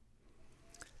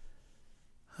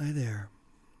Hi there,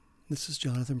 this is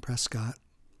Jonathan Prescott,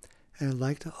 and I'd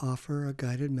like to offer a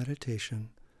guided meditation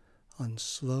on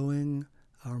slowing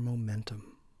our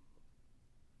momentum.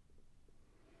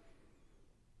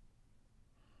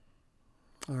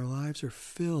 Our lives are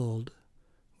filled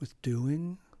with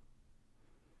doing,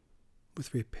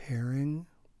 with repairing,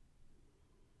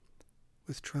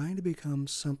 with trying to become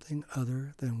something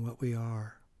other than what we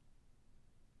are.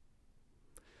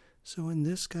 So in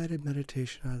this guided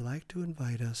meditation, I'd like to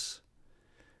invite us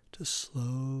to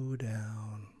slow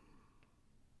down,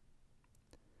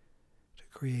 to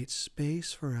create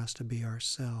space for us to be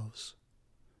ourselves,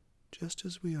 just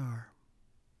as we are.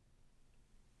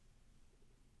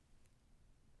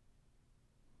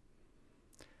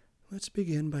 Let's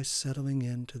begin by settling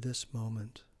into this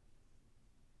moment.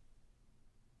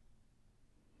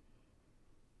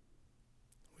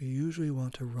 We usually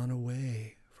want to run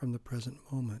away from the present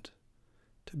moment,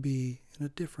 to be in a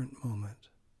different moment.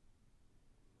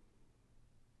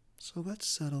 So let's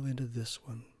settle into this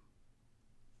one.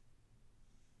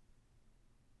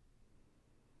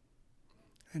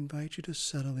 I invite you to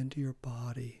settle into your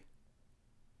body.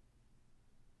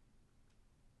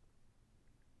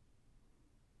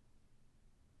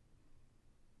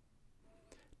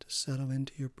 To settle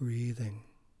into your breathing.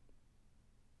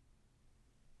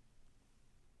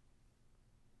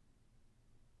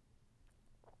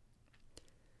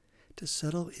 To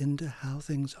settle into how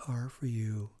things are for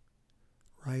you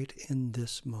right in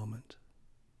this moment.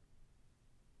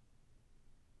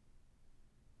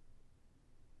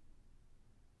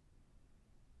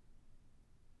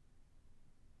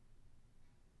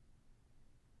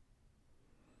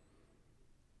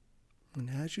 And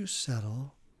as you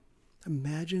settle,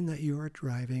 imagine that you are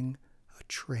driving a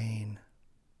train.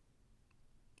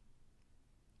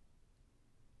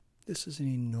 This is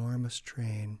an enormous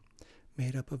train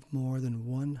made up of more than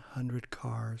 100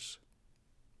 cars.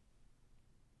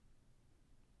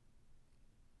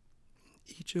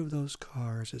 Each of those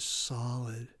cars is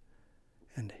solid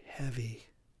and heavy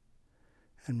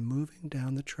and moving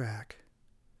down the track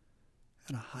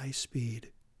at a high speed.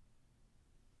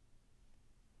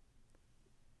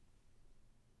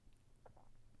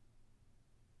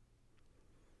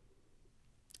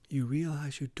 You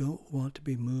realize you don't want to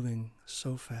be moving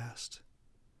so fast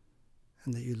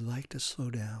and that you'd like to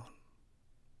slow down.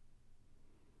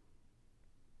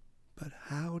 But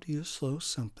how do you slow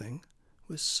something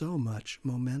with so much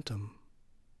momentum?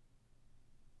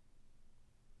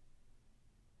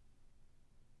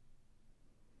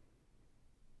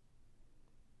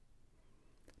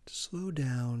 To slow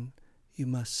down, you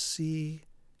must see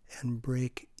and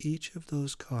break each of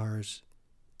those cars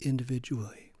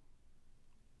individually.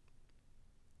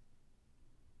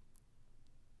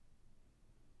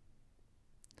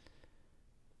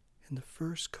 In the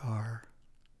first car,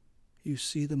 you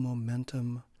see the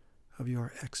momentum of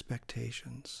your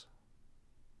expectations.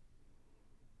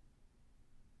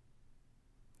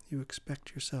 You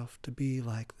expect yourself to be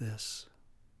like this,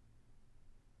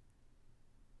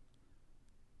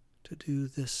 to do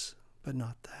this but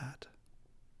not that.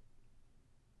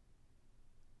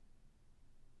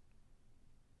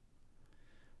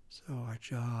 So our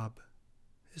job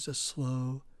is to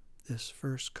slow this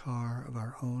first car of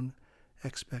our own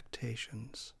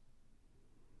expectations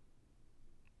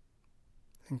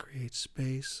and create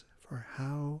space for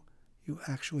how you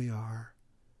actually are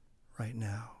right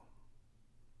now.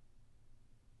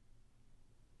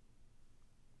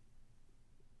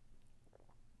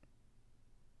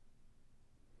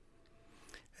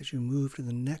 As you move to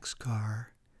the next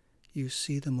car, you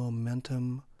see the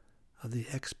momentum of the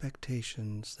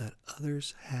expectations that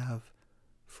others have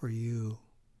for you.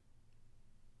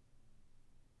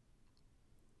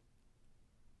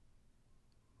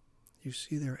 You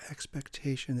see their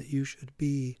expectation that you should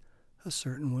be a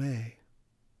certain way.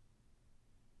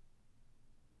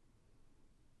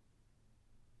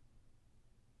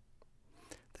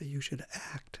 That you should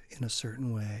act in a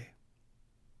certain way.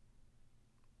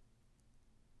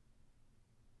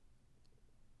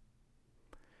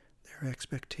 Their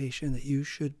expectation that you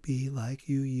should be like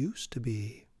you used to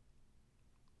be.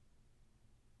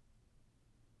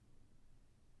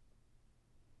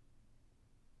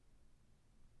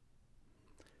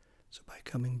 So by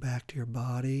coming back to your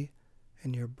body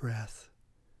and your breath,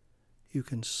 you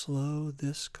can slow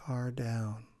this car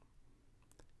down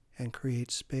and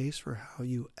create space for how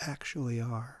you actually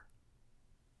are.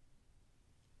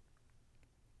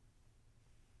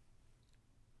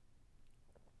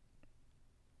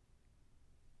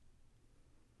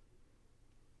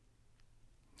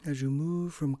 As you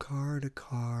move from car to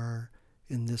car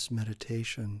in this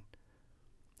meditation,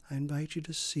 I invite you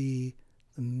to see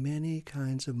the many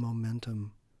kinds of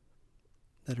momentum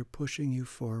that are pushing you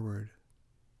forward.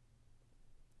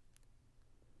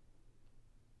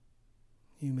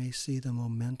 You may see the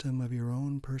momentum of your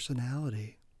own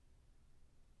personality.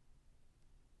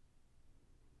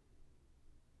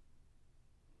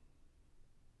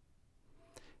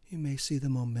 You may see the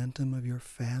momentum of your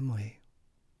family.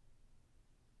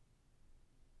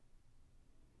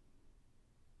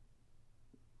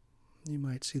 You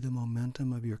might see the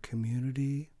momentum of your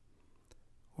community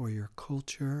or your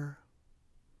culture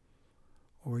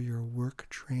or your work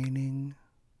training.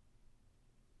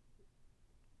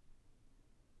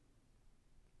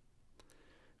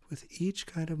 With each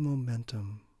kind of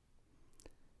momentum,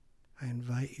 I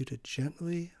invite you to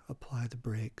gently apply the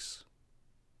brakes.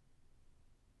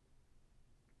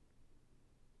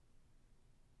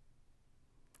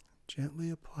 Gently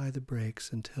apply the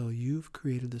brakes until you've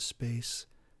created the space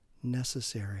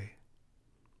necessary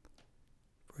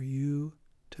for you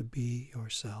to be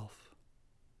yourself.